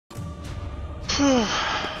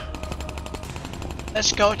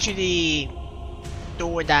Let's go to the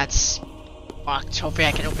door that's locked. Hopefully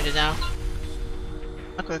I can open it now.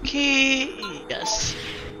 Okay, key. Yes.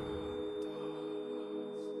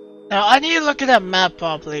 Now I need to look at that map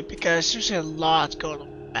properly because there's a lot going on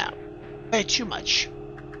the map. Way too much.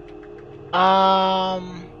 So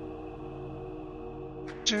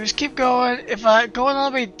just keep going. If I going all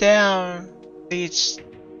the way down leads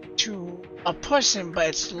to a person, but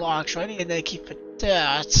it's locked, so I need to keep it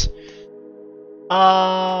that.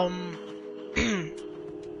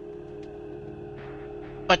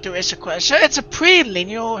 But there is a question. It's a pretty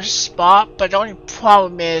linear spot, but the only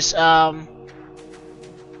problem is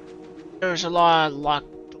there's a lot of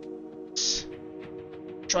locked doors.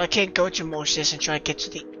 So I can't go to most of this and try to get to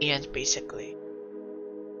the end basically.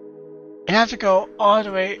 And I have to go all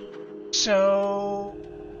the way. So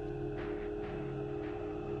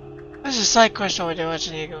there's a side quest over there. I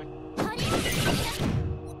just need to go.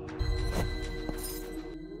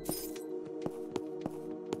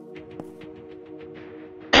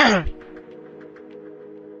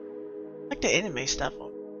 Like the anime stuff. I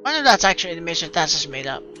wonder if that's actually animation, if that's just made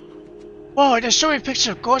up. Whoa, there's so many pictures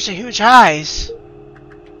of ghosts and huge eyes.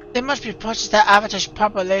 There must be posters that advertise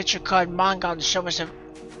popular literature called manga on the shoulders of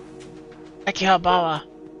Akihabara.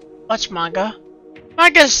 What's manga?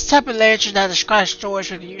 Manga is the type of literature that describes stories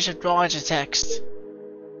with the use of drawings and text.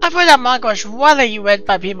 I've heard that manga is widely read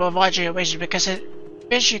by people of all generations because it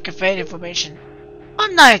visually conveys information.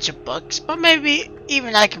 I'm not into books, but maybe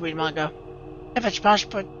even I can read manga. If it's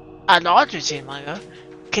possible, I'd love to see manga.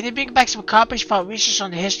 Can you bring back some copies for research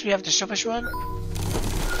on the history of the Surface Run?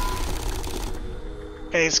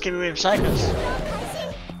 Okay, let's give me cycles.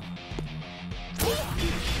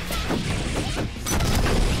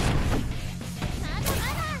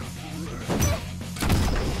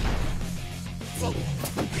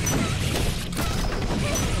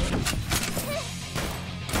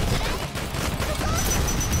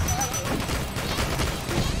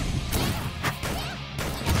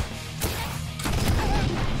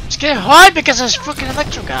 It's getting hard because of this freaking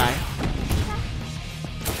electro guy.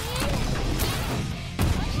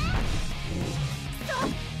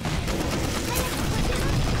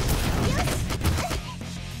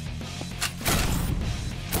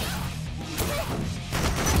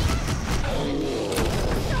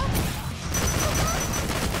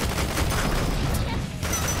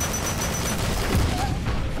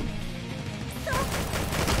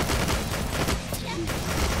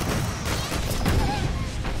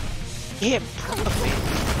 Yeah, probably.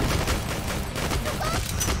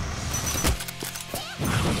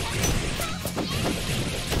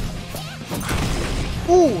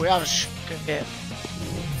 Ooh, that was a good hit.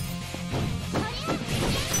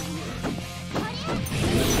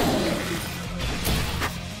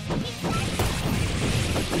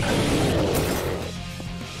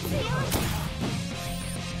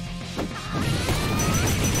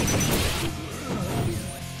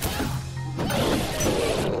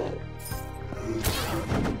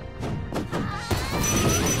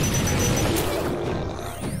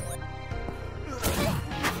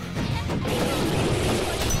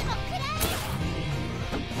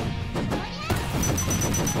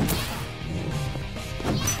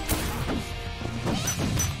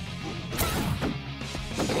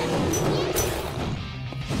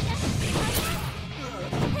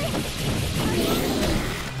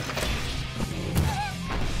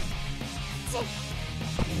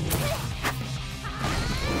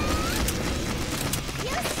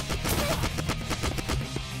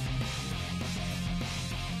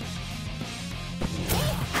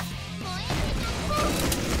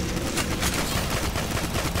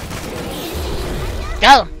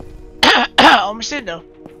 Got him! Almost did though.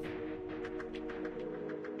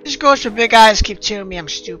 This goes for big eyes keep telling me I'm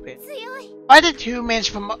stupid. Why did humans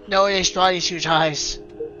from the old days draw these huge eyes?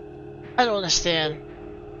 I don't understand.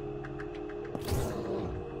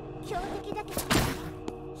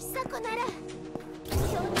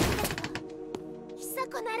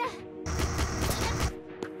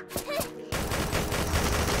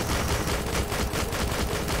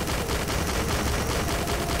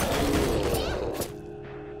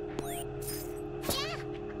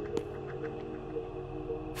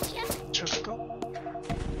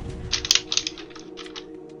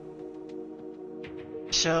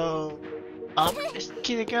 So, up is the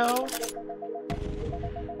key to go.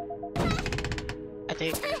 I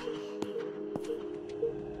think.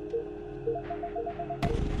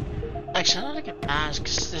 Actually, I don't think it matters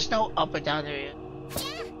because there's no up or down there yet.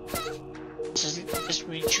 Just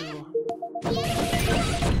read through.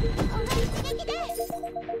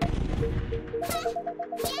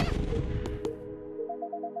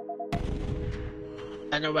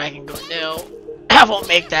 I know where I can go now. I won't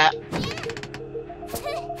make that.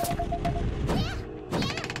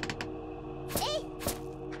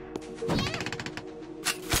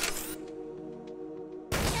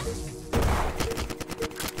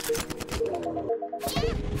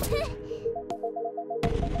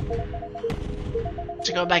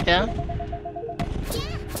 To go back down?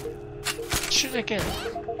 Shoot again.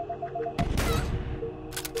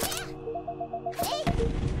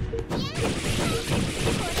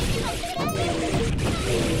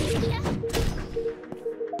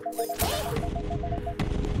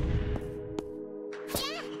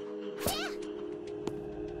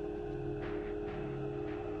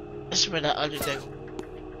 This is where that other thing.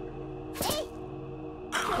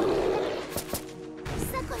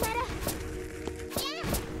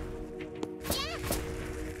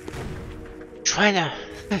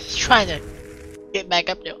 Trying to get back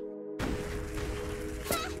up there.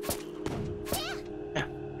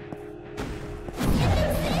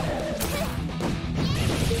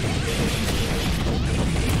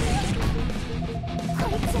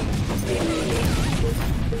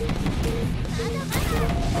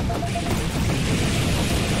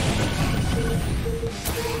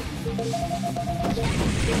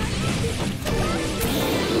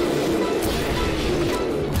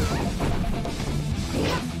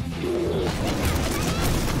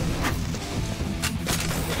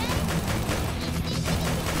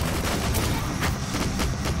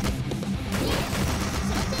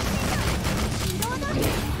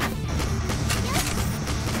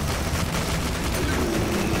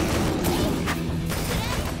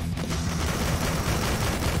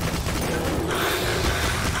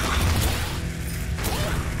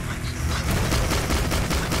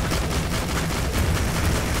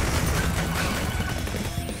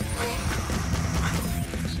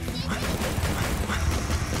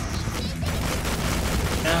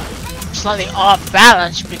 Yeah. Slightly off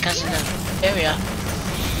balance because of the area.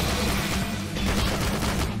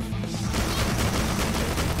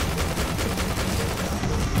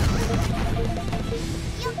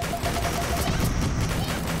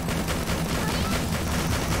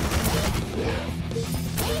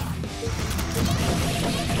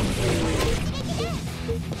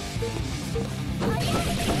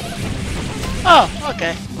 Oh,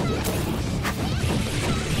 okay.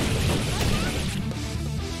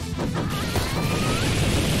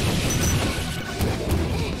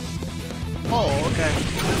 Oh, okay.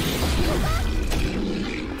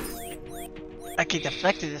 I can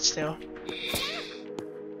deflect it still.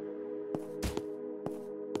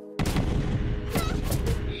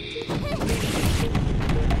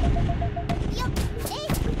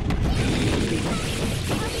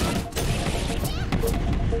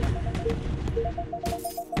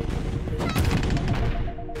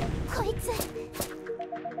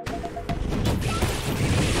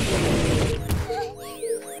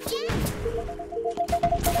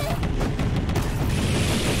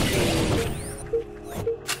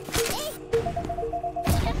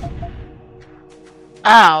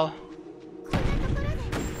 Ow.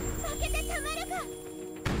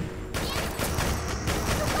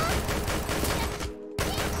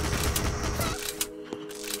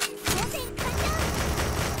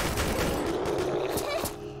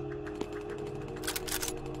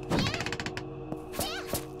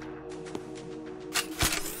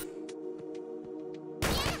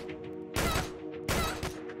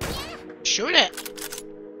 Shoot it.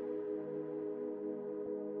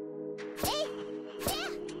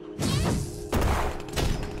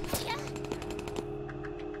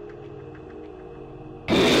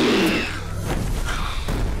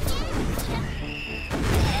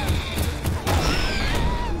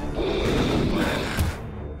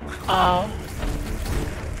 Oh.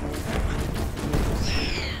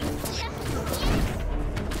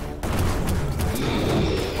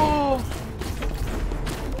 Oh.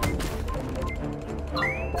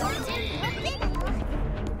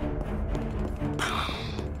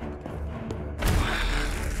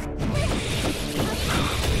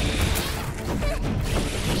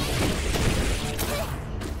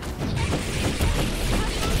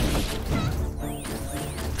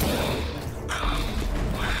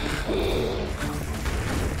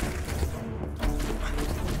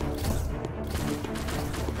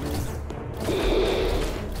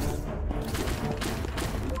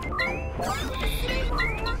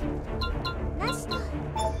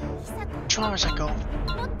 Which one was I going?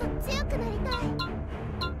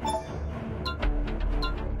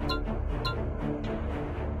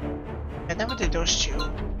 I never did those two.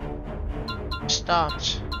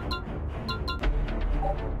 Stopped.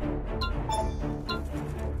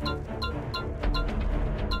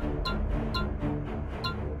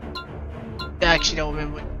 actually don't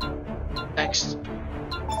remember what next.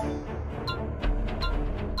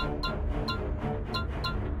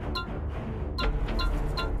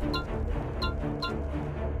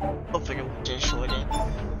 I'll figure what to short it.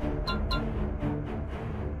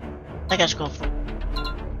 I guess go for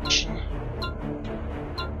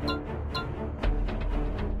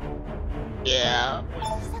yeah.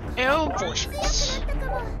 Air portions.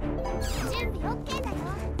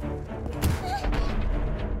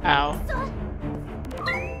 Ow.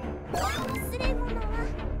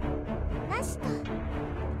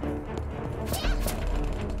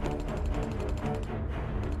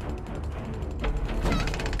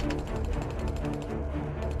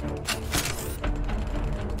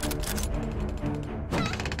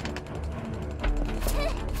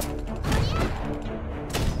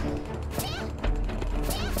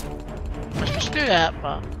 Let's do that,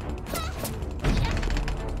 but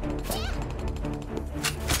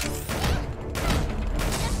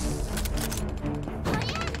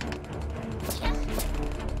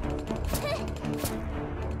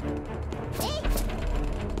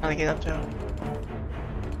how to get up to him.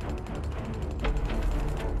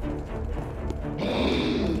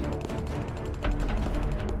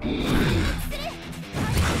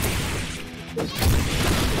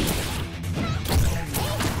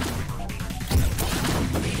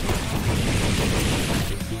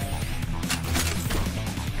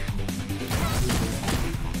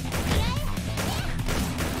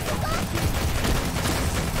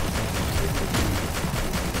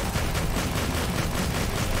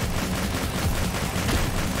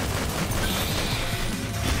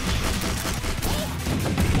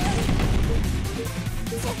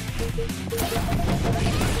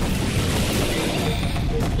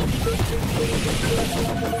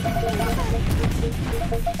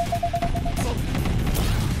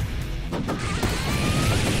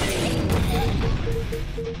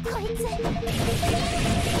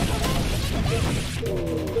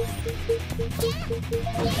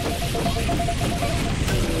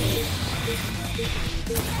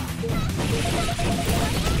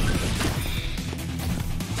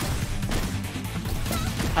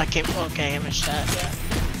 I can't. Okay, I missed that. Yeah.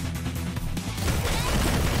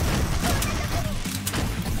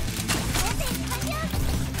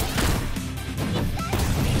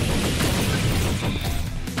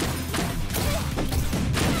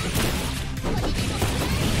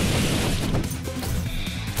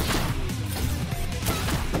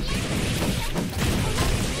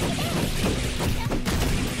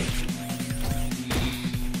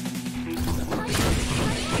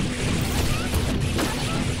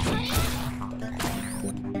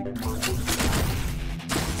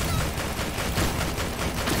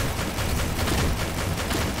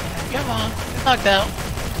 Come on, knocked out.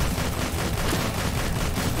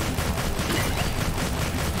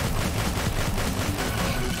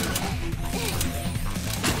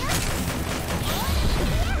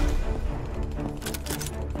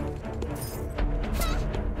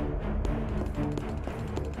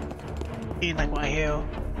 Need like my heal.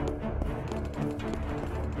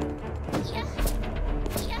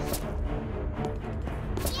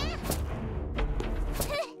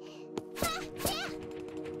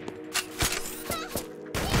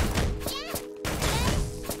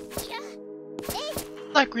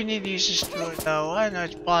 Like we need to use this druid though. I know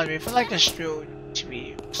it's bothering me. I feel like this druid to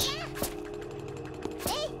be used.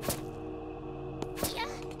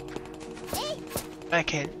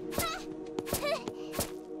 Back in.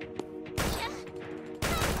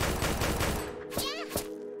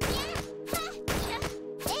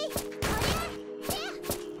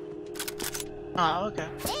 Ah, okay.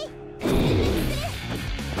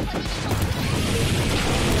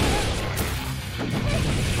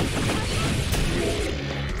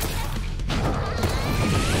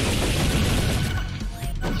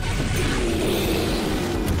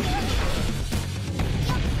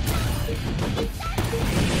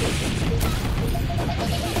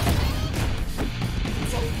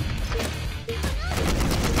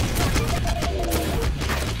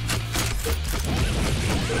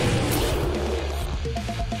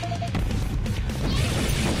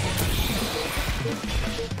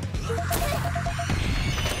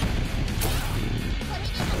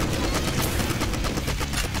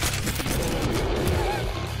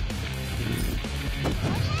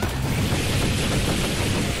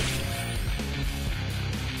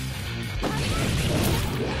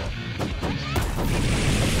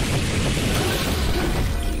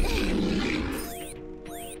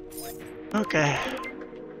 Okay.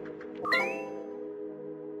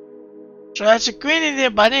 So that's a great idea,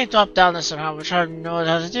 but I need to drop down this somehow, which I don't know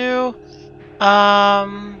how to do.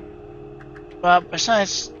 But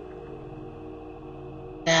besides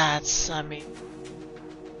that, I mean,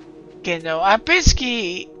 okay, no, I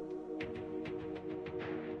basically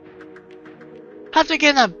have to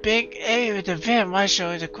get in a big area with the van, right?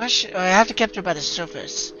 So the question, I have to capture by the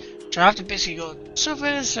surface. So I have to basically go to the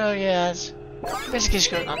surface, so yeah, it's basically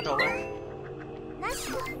just going on nowhere.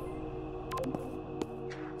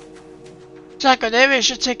 Sako, the area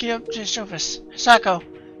should take you up to the surface. Sako,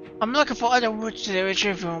 I'm looking for other routes to the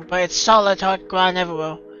retrieve room, but it's solid hard ground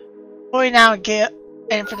everywhere. Hurry now and get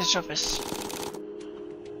in for the surface.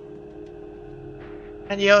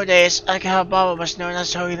 In the old days, Akihabara was known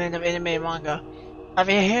as the Holy Land of animated manga. I've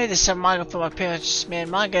inherited some manga from my parents.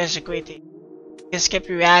 Man, manga is a great thing. You can skip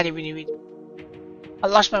reality when you read it. I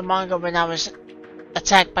lost my manga when I was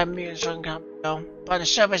attacked by mutants long time ago. But on the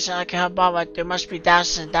surface in Akihabara, there must be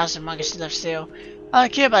thousands and thousands of manga still left still. I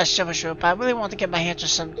don't care about the surface route, but I really want to get my hands on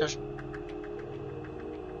some of those.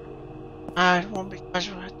 Alright, won't be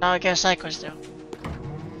possible. Now I get cycles though.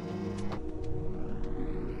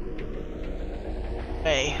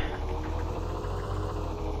 Hey.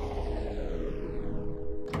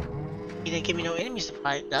 You didn't give me no enemies to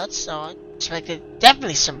fight, that's so I expected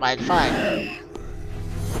definitely somebody to fight.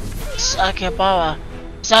 Akihabara.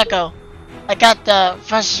 Sako, I got the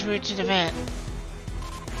fastest route to the van.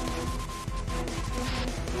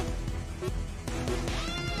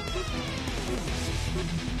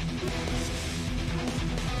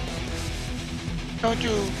 Go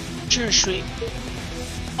to True Street.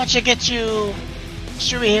 Once you get to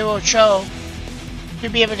Superhero Cho,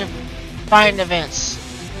 you'll be able to find the vents.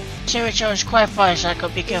 Superhero Cho is quite far, Sako,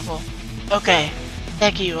 be careful. Okay,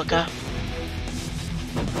 thank you, Yuka.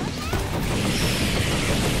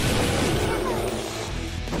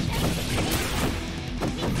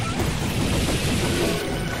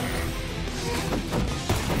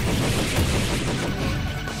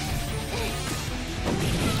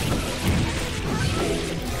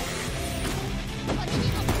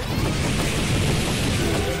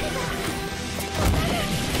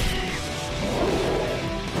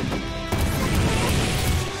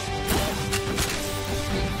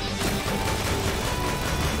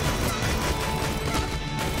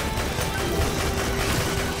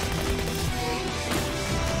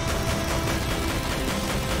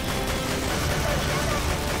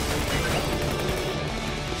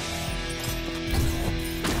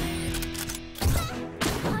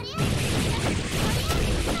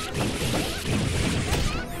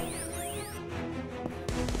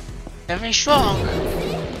 Very strong.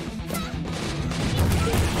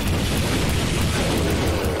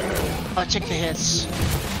 I'll check the hits.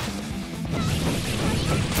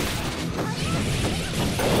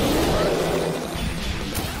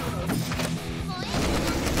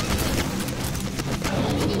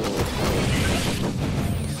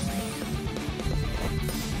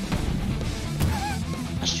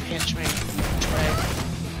 That's 2 hits, right? Right.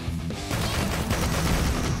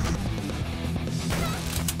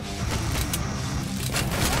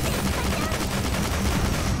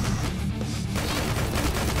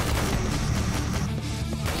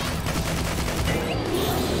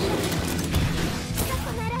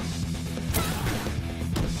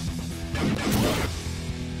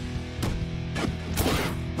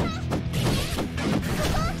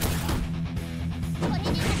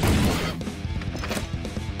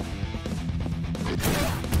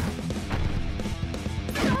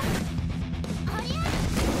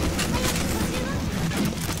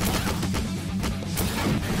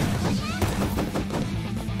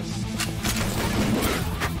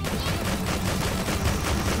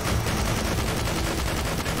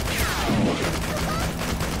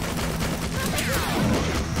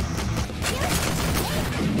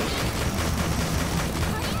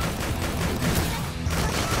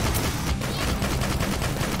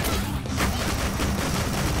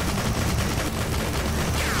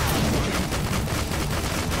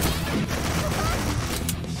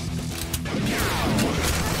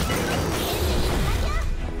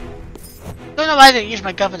 I don't know why I didn't use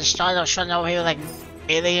my gun for the start. I was trying to over here like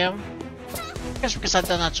melee him. I guess because I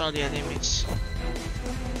done that to all the enemies.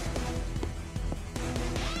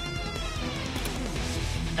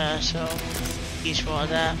 So he's for all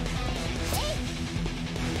that.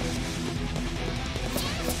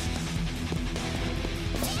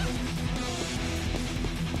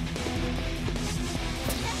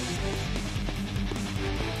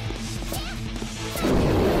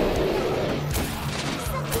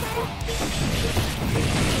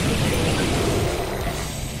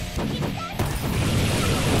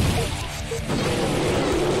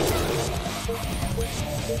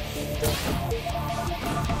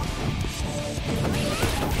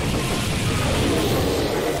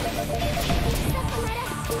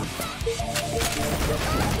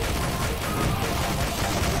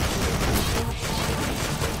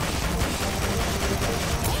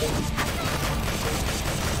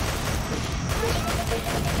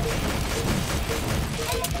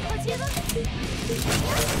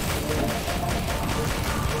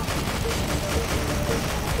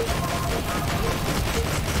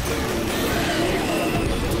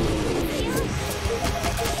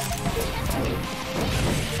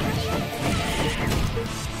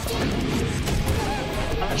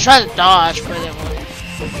 try to dodge, but it won't.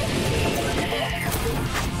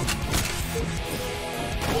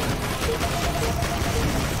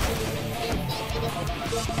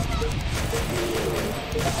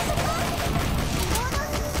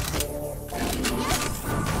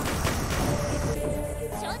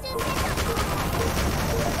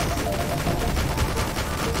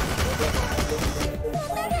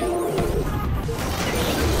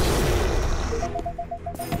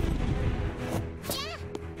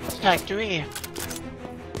 Factory.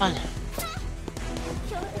 Fun.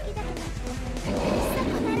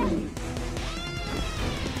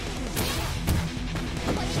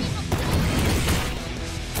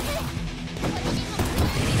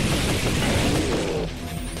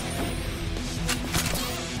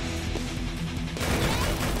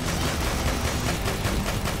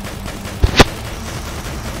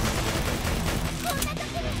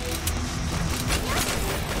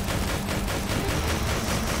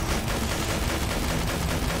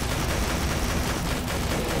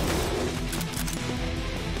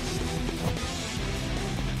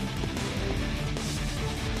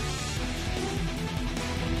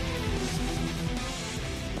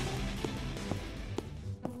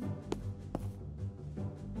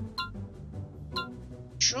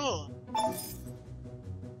 Sure.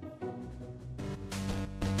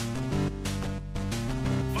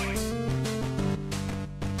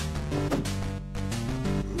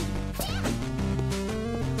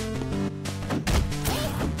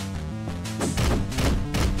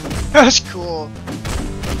 That's cool.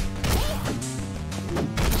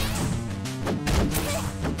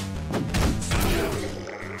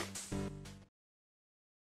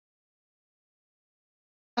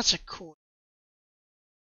 That's a cool.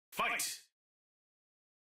 Fight!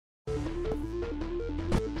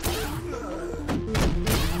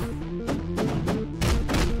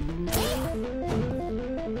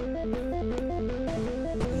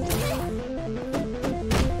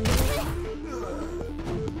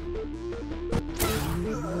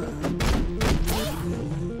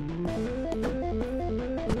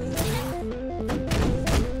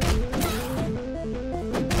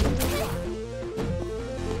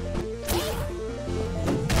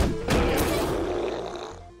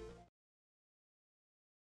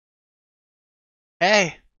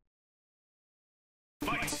 Hey.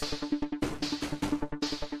 Fight!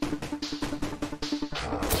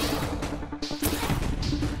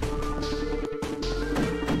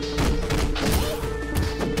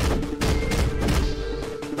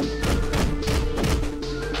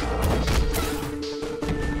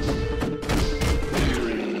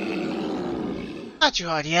 Not too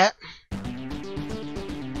hard yet.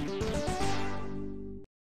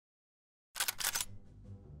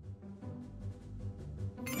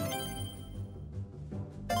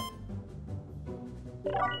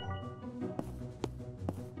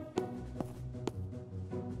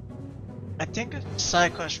 I think it's a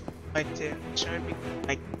side quest right there. So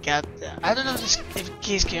I got that. I don't know if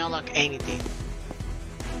keys can unlock anything.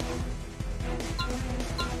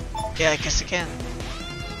 Yeah, I guess I can.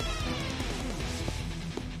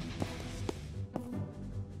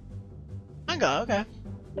 Manga, okay.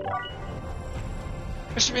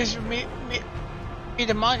 Which means me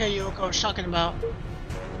the manga Yoko was talking about.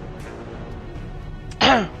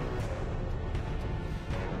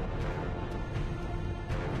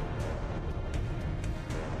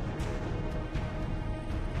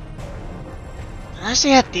 I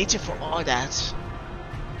actually had data for all that.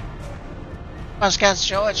 I was gonna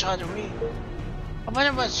show it's hard to read. I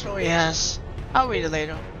wonder what story it has. I'll read it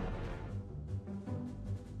later.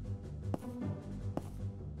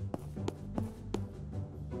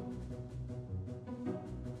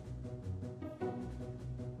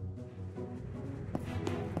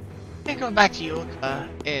 I go back to Yoka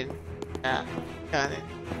and got it.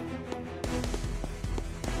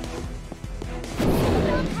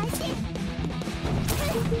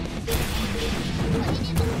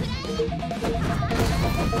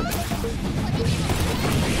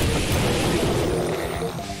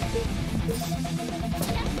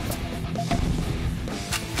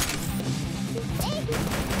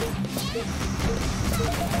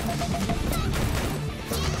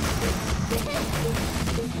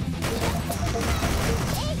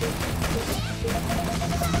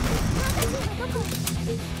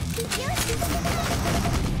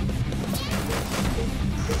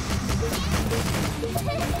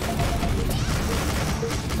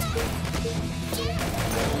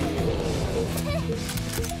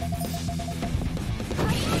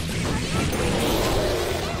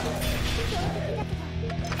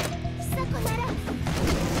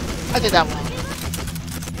 I did that one.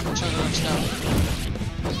 So it works now.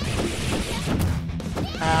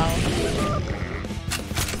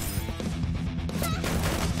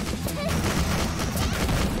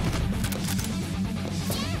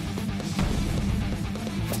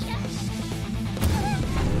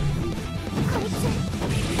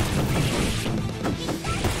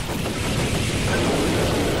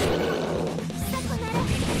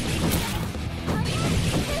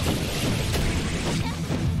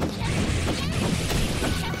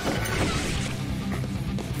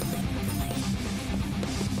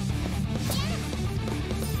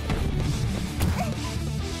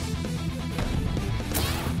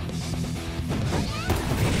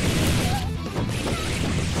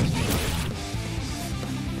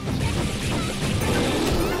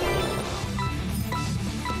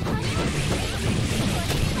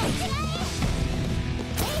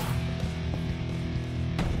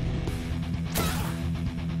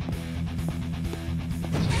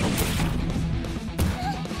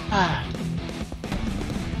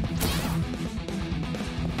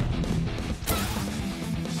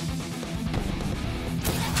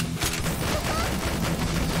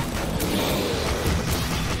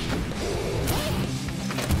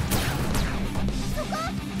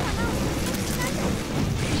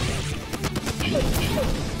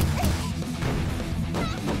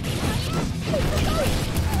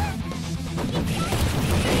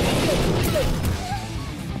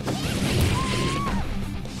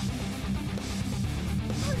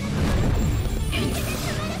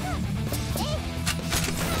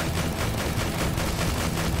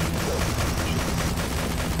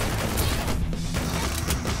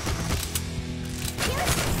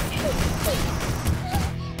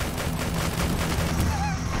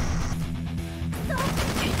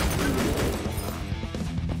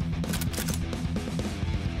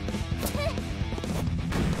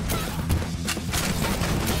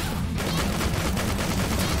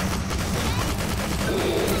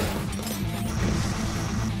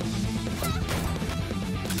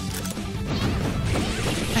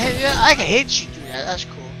 Yeah, I can hate you do that. That's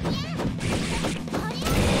cool.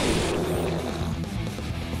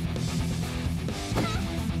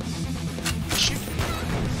 Shoot.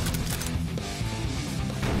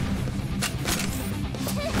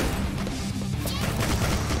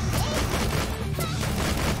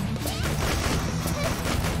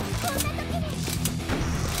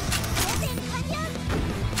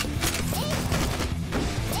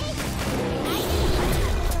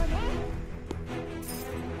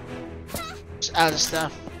 Just out of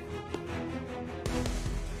stuff.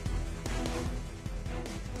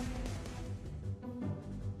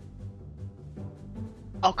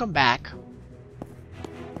 I'll come back.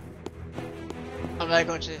 I'm gonna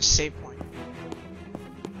go to the save point.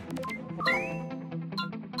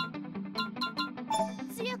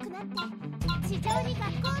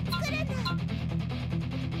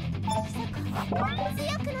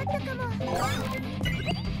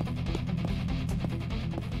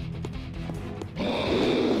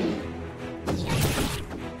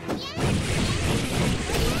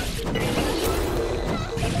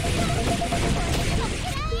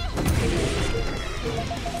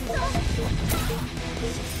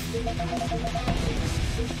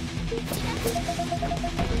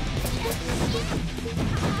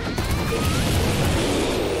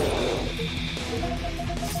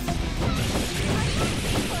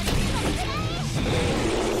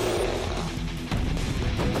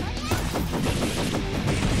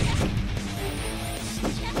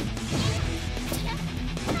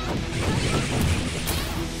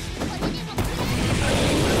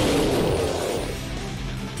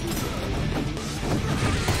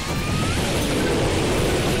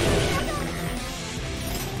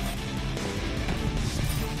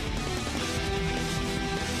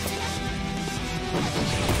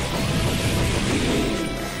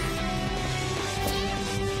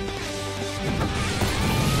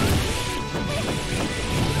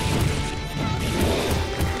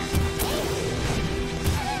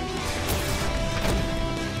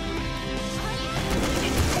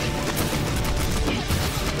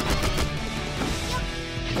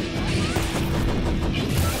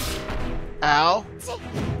 Ow.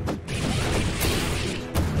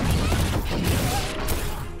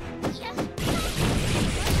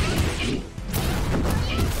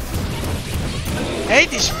 I hate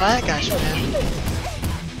these fire guys, man.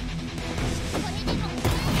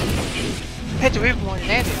 I hate to even more than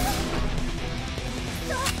anything.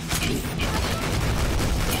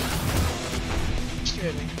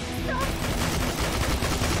 Really.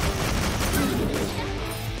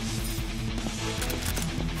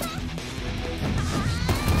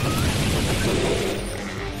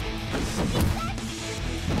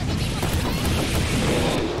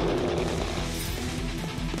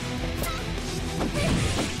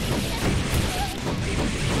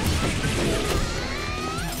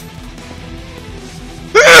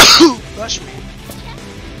 Rush me.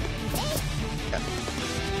 Yeah.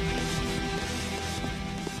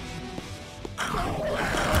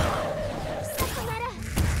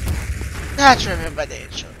 That's remember the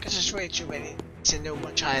intro, because it's way too many to know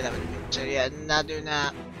much higher than it. So yeah, not doing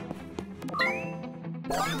that.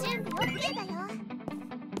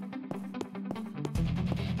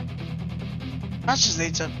 That just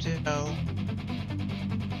leads up to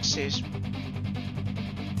says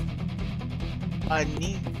I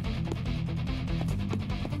need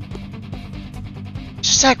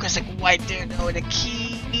Sakura's like right there though, the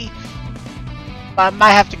key. But I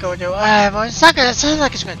might have to go to well, it's not gonna, it sounds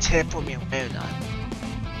like it's gonna teleport me away or not.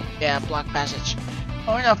 Yeah, block passage.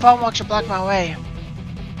 Oh no, phone walks should block my way.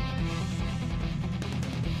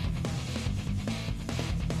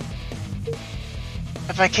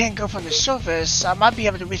 If I can't go from the surface, I might be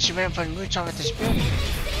able to reach the rim from the rooftop of this building.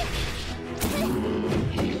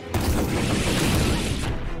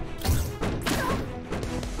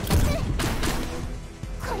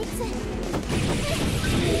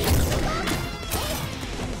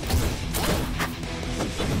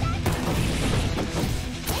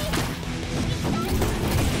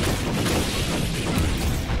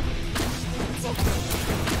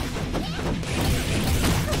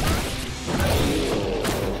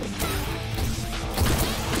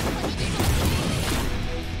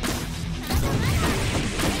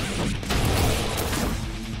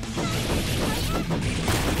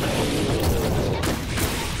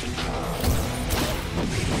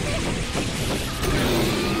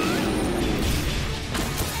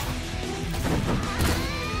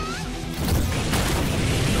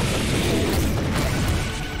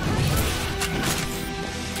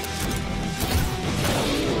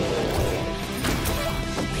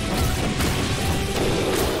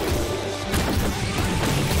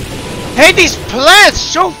 hate these plants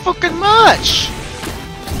so fucking much!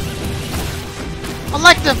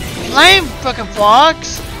 Unlike the flame fucking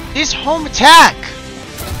frogs, these home attack.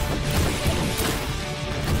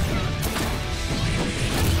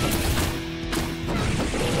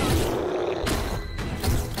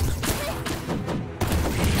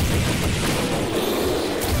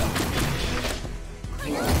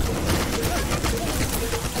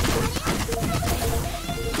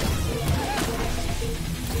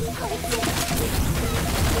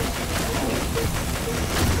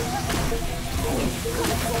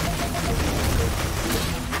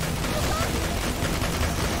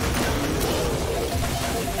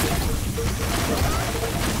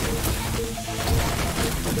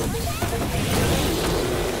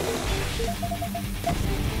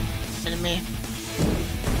 Enemy.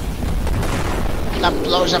 That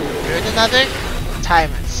blows up good and nothing.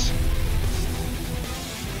 Tyrants.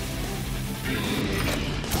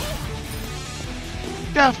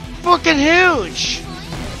 They're fucking huge!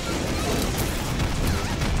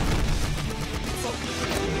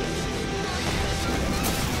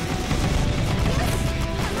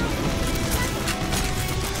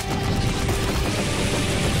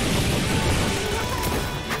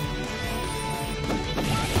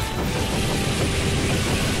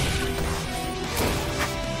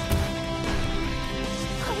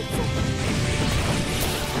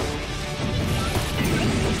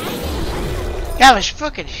 That was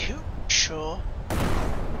fucking huge, sure.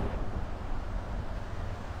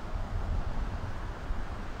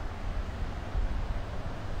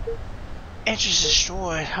 Entrance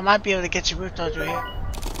destroyed. I might be able to get to Rooftop through here.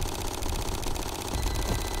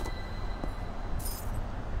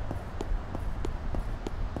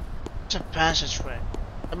 It's a passageway.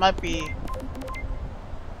 It might be.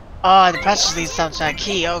 Oh, the passage leads down to that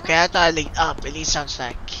key. Okay, I thought it lead up. It leads down to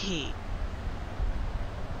that key.